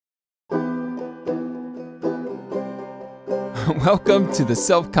Welcome to the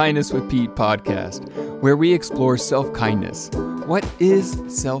Self-Kindness with Pete podcast, where we explore self-kindness. What is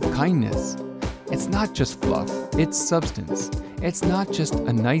self-kindness? It's not just fluff, it's substance. It's not just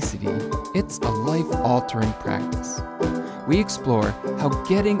a nicety, it's a life-altering practice. We explore how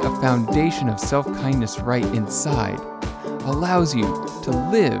getting a foundation of self-kindness right inside allows you to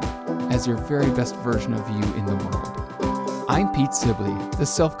live as your very best version of you in the world. I'm Pete Sibley, the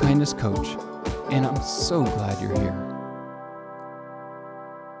self-kindness coach, and I'm so glad you're here.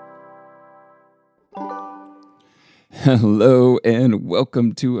 Hello and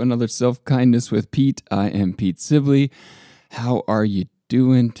welcome to another Self-Kindness with Pete. I am Pete Sibley. How are you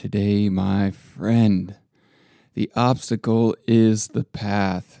doing today, my friend? The obstacle is the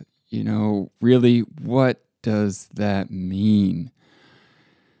path. Really, what does that mean?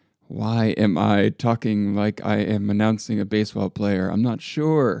 Why am I talking like I am announcing a baseball player? I'm not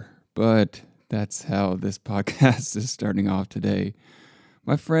sure, but that's how this podcast is starting off today.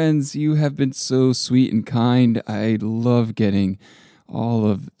 My friends, you have been so sweet and kind. I love getting all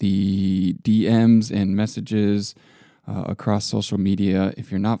of the DMs and messages across social media. If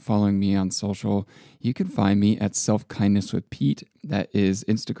you're not following me on social, you can find me at Self-Kindness with Pete. That is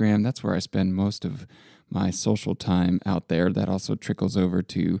Instagram. That's where I spend most of my social time out there. That also trickles over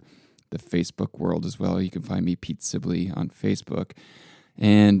to the Facebook world as well. You can find me, Pete Sibley, on Facebook.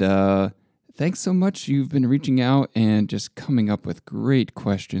 And thanks so much. You've been reaching out and just coming up with great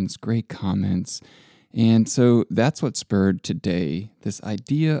questions, great comments. And so that's what spurred today, this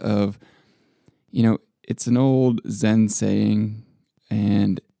idea of, it's an old Zen saying,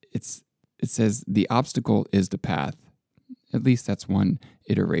 and it says the obstacle is the path. At least that's one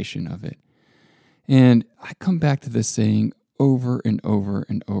iteration of it. And I come back to this saying over and over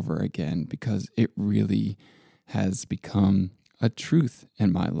and over again because it really has become a truth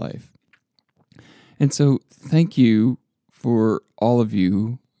in my life. And so thank you for all of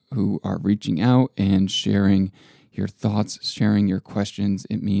you who are reaching out and sharing your thoughts, sharing your questions.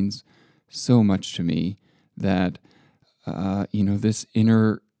 It means so much to me that, this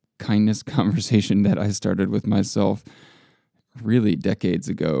inner kindness conversation that I started with myself really decades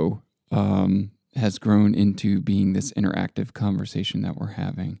ago has grown into being this interactive conversation that we're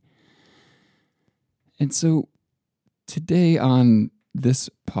having. And so today on this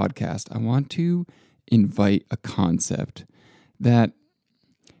podcast, I want to invite a concept that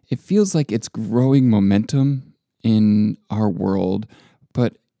it feels like it's growing momentum in our world,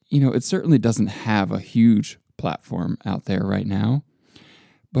 but it certainly doesn't have a huge platform out there right now.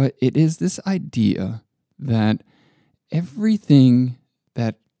 But it is this idea that everything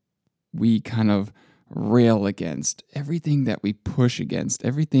that we kind of rail against, everything that we push against,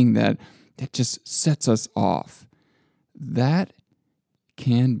 everything that just sets us off, that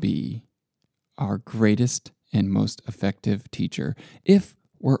can be our greatest and most effective teacher if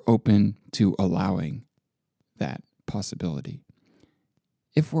we're open to allowing that possibility.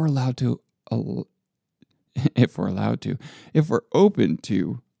 If we're open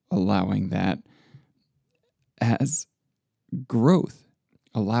to allowing that as growth,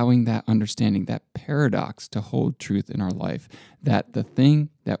 allowing that understanding, that paradox to hold truth in our life, that the thing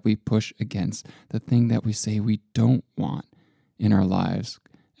that we push against, the thing that we say we don't want in our lives,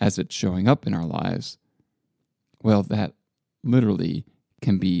 as it's showing up in our lives, well, that literally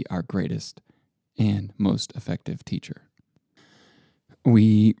can be our greatest and most effective teacher.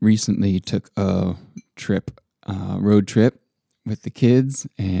 We recently took a road trip with the kids,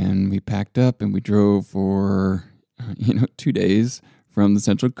 and we packed up and we drove for, 2 days from the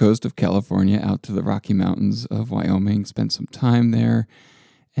central coast of California out to the Rocky Mountains of Wyoming, spent some time there,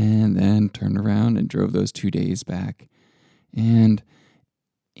 and then turned around and drove those 2 days back. And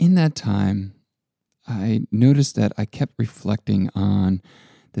in that time, I noticed that I kept reflecting on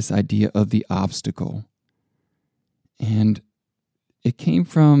this idea of the obstacle. And it came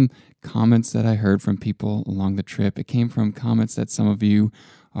from comments that I heard from people along the trip. It came from comments that some of you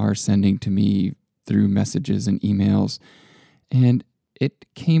are sending to me through messages and emails. And it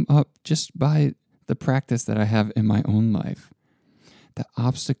came up just by the practice that I have in my own life. The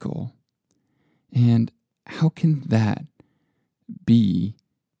obstacle. And how can that be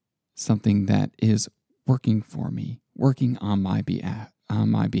something that is working for me, working on my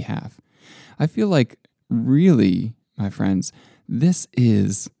behalf. I feel like really, my friends, this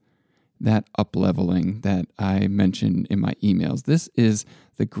is that up-leveling that I mentioned in my emails. This is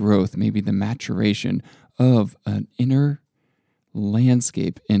the growth, maybe the maturation of an inner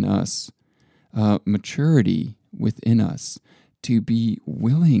landscape in us, maturity within us to be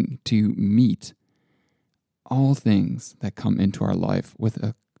willing to meet all things that come into our life with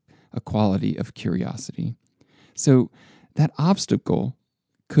a quality of curiosity. So that obstacle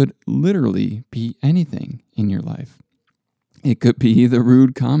could literally be anything in your life. It could be the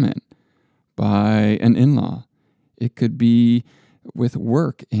rude comment by an in-law. It could be with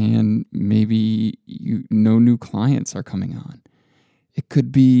work and maybe no new clients are coming on. It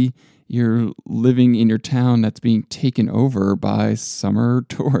could be you're living in your town that's being taken over by summer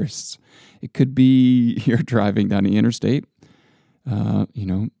tourists. It could be you're driving down the interstate.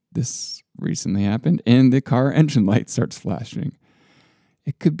 This recently happened and the car engine light starts flashing.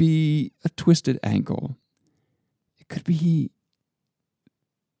 It could be a twisted ankle. It could be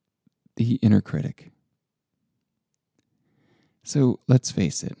the inner critic. So let's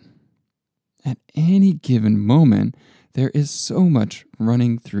face it. At any given moment, there is so much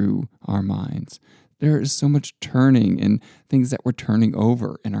running through our minds. There is so much turning and things that we're turning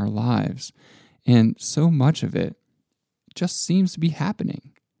over in our lives. And so much of it just seems to be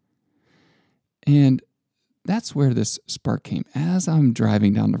happening. And that's where this spark came. As I'm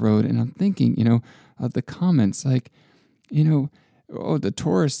driving down the road and I'm thinking, of the comments like, the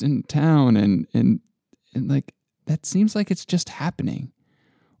tourists in town and like, that seems like it's just happening.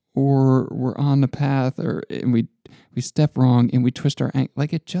 Or we're on the path and we step wrong and we twist our ankle.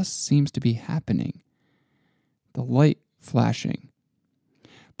 Like it just seems to be happening. The light flashing.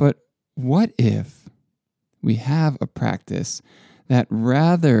 But what if we have a practice that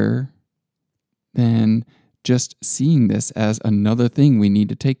rather than just seeing this as another thing we need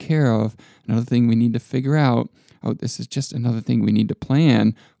to take care of, another thing we need to figure out, this is just another thing we need to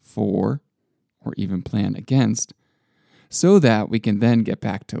plan for or even plan against, so that we can then get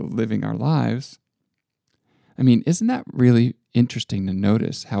back to living our lives. I mean, isn't that really interesting to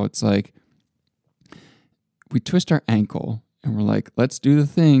notice how it's like we twist our ankle and we're like, let's do the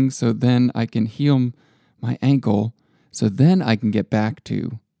thing so then I can heal my ankle so then I can get back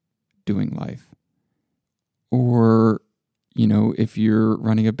to doing life. Or, if you're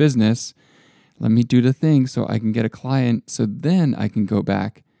running a business, let me do the thing so I can get a client so then I can go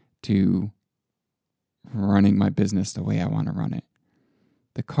back to running my business the way I want to run it.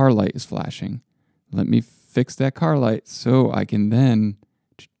 The car light is flashing. Let me fix that car light so I can then...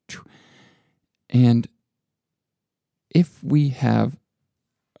 And if we have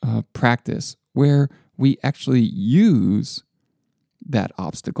a practice where we actually use that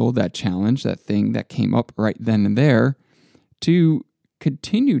obstacle, that challenge, that thing that came up right then and there to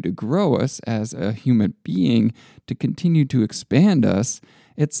continue to grow us as a human being, to continue to expand us,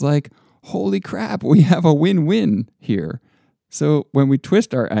 it's like, holy crap, we have a win-win here. So when we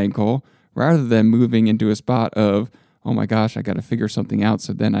twist our ankle, rather than moving into a spot of, oh my gosh, I got to figure something out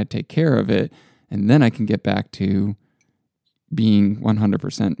so then I take care of it, and then I can get back to being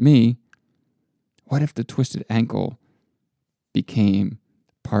 100% me, what if the twisted ankle became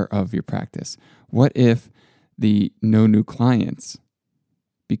part of your practice? What if the no new clients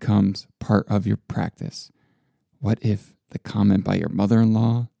becomes part of your practice? What if the comment by your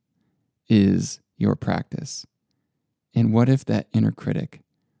mother-in-law is your practice? And what if that inner critic?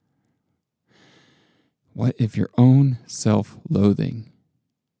 What if your own self-loathing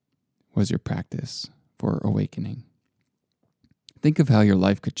was your practice for awakening? Think of how your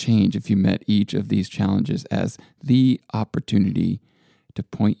life could change if you met each of these challenges as the opportunity to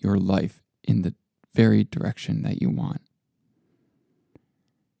point your life in the very direction that you want.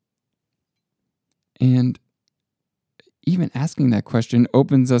 And even asking that question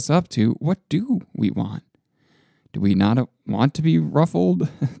opens us up to, what do we want? Do we not want to be ruffled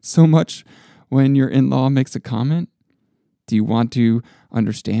so much when your in-law makes a comment? Do you want to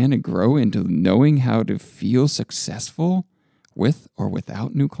understand and grow into knowing how to feel successful with or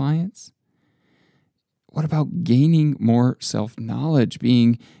without new clients? What about gaining more self-knowledge,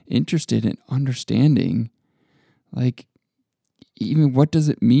 being interested in understanding, like, even what does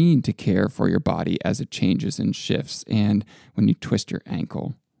it mean to care for your body as it changes and shifts and when you twist your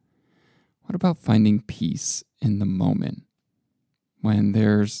ankle? What about finding peace in the moment when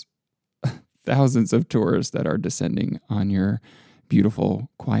there's thousands of tourists that are descending on your beautiful,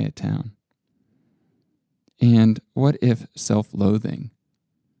 quiet town? And what if self-loathing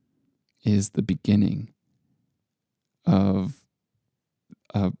is the beginning of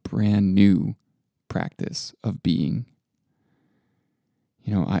a brand new practice of being?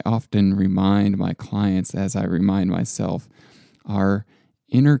 I often remind my clients, as I remind myself, our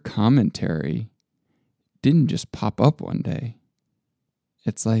inner commentary didn't just pop up one day.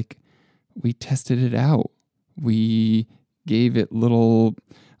 It's like we tested it out. We gave it little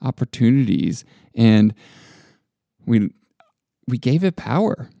opportunities and we gave it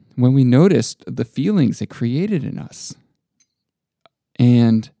power when we noticed the feelings it created in us.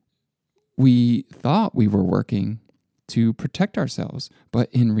 And we thought we were working to protect ourselves. But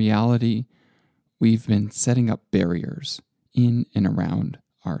in reality, we've been setting up barriers in and around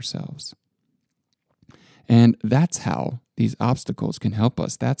ourselves. And that's how these obstacles can help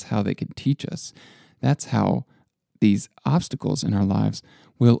us. That's how they can teach us. That's how these obstacles in our lives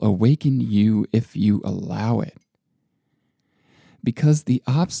will awaken you if you allow it. Because the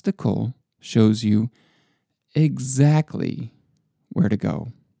obstacle shows you exactly where to go.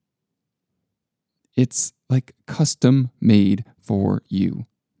 It's like custom made for you.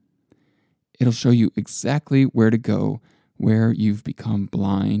 It'll show you exactly where to go, where you've become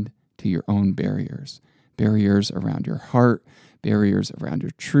blind to your own barriers. Barriers around your heart, barriers around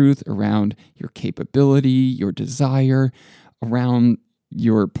your truth, around your capability, your desire, around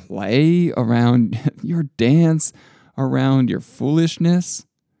your play, around your dance, around your foolishness,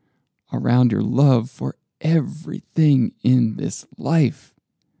 around your love for everything in this life.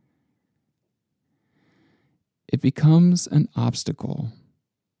 It becomes an obstacle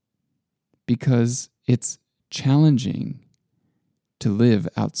because it's challenging to live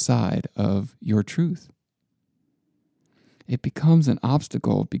outside of your truth. It becomes an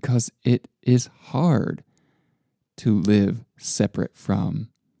obstacle because it is hard to live separate from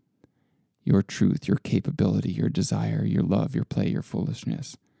your truth, your capability, your desire, your love, your play, your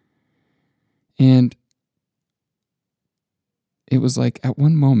foolishness. And it was like at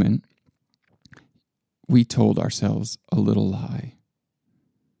one moment, we told ourselves a little lie.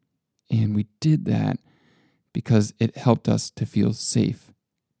 And we did that because it helped us to feel safe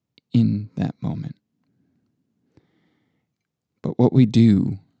in that moment. But what we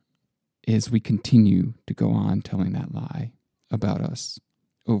do is we continue to go on telling that lie about us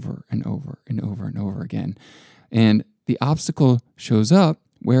over and over and over and over again. And the obstacle shows up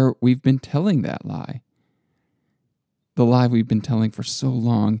where we've been telling that lie. The lie we've been telling for so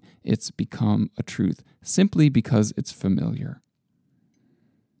long, it's become a truth simply because it's familiar.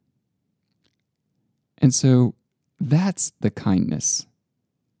 And so that's the kindness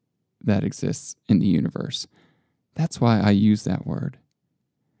that exists in the universe. That's why I use that word.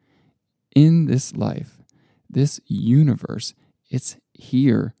 In this life, this universe, it's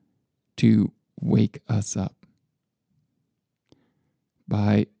here to wake us up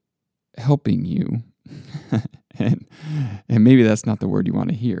by helping you. and maybe that's not the word you want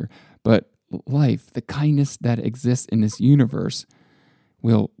to hear, but life, the kindness that exists in this universe,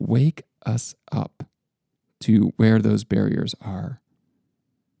 will wake us up to where those barriers are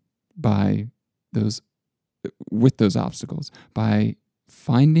with those obstacles, by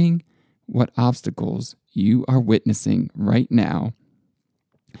finding what obstacles you are witnessing right now.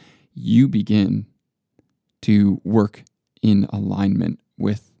 You begin to work in alignment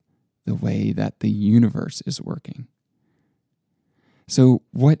with the way that the universe is working. So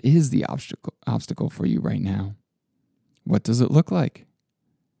what is the obstacle for you right now? What does it look like?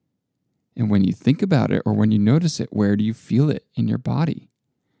 And when you think about it or when you notice it, where do you feel it in your body?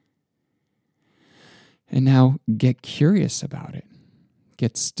 And now get curious about it.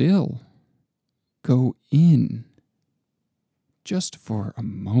 Get still. Go in just for a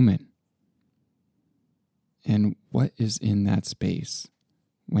moment. And what is in that space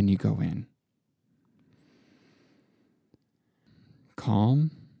when you go in?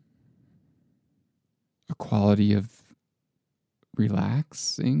 Calm, a quality of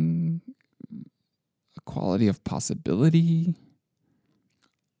relaxing, a quality of possibility,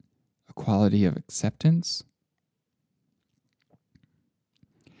 a quality of acceptance.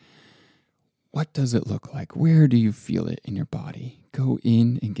 What does it look like? Where do you feel it in your body? Go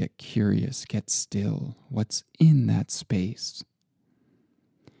in and get curious, get still. What's in that space?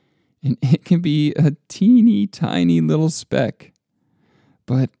 And it can be a teeny tiny little speck,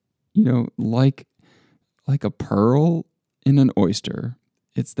 but like a pearl in an oyster,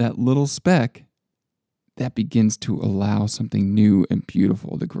 it's that little speck that begins to allow something new and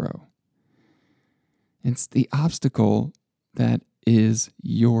beautiful to grow. It's the obstacle that is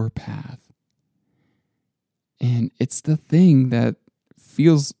your path. And it's the thing that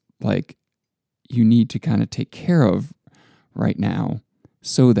feels like you need to kind of take care of right now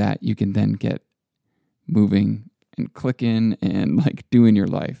so that you can then get moving and clicking and like doing your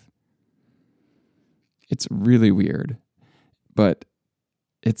life. It's really weird, but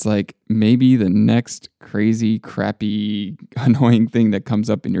it's like maybe the next crazy, crappy, annoying thing that comes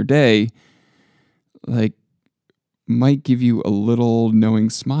up in your day, like, might give you a little knowing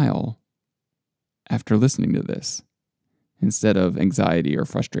smile after listening to this, instead of anxiety or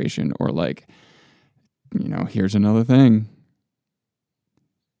frustration or like, here's another thing.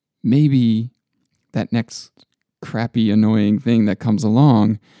 Maybe that next crappy, annoying thing that comes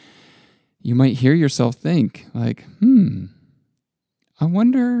along you might hear yourself think like, I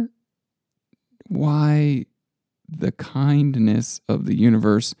wonder why the kindness of the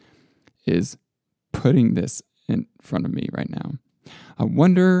universe is putting this in front of me right now. I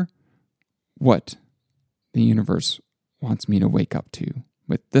wonder what the universe wants me to wake up to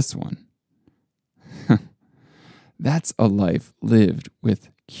with this one. That's a life lived with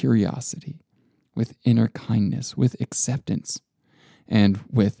curiosity, with inner kindness, with acceptance, and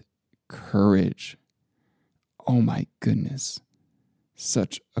with courage. Oh my goodness,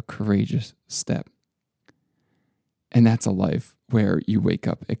 such a courageous step. And that's a life where you wake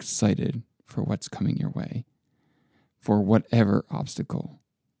up excited for what's coming your way, for whatever obstacle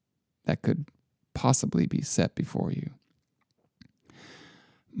that could possibly be set before you.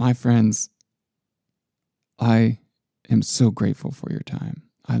 My friends, I am so grateful for your time.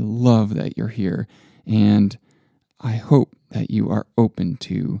 I love that you're here, and I hope that you are open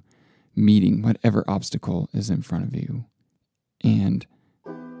to meeting whatever obstacle is in front of you and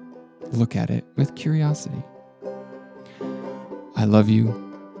look at it with curiosity. I love you,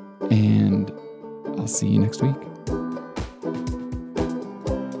 and I'll see you next week.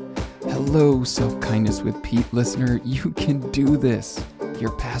 Hello, Self-Kindness with Pete listener. You can do this.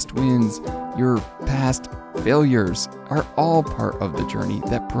 Your past wins, your past failures are all part of the journey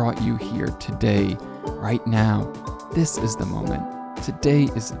that brought you here today, right now. This is the moment. Today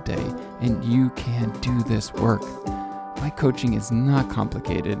is the day, and you can do this work. My coaching is not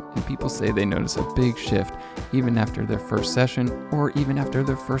complicated, and people say they notice a big shift even after their first session or even after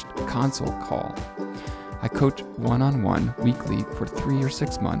their first consult call. I coach one-on-one weekly for 3 or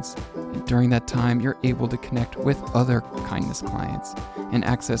 6 months, and during that time, you're able to connect with other kindness clients and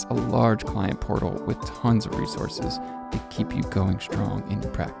access a large client portal with tons of resources to keep you going strong in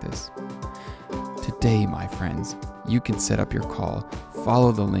your practice. Today, my friends, you can set up your call,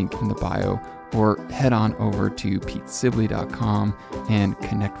 follow the link in the bio, or head on over to PeteSibley.com and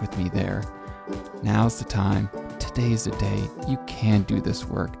connect with me there. Now's the time. Today's the day. You can do this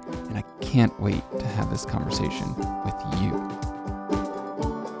work, and I can't wait to have this conversation with you.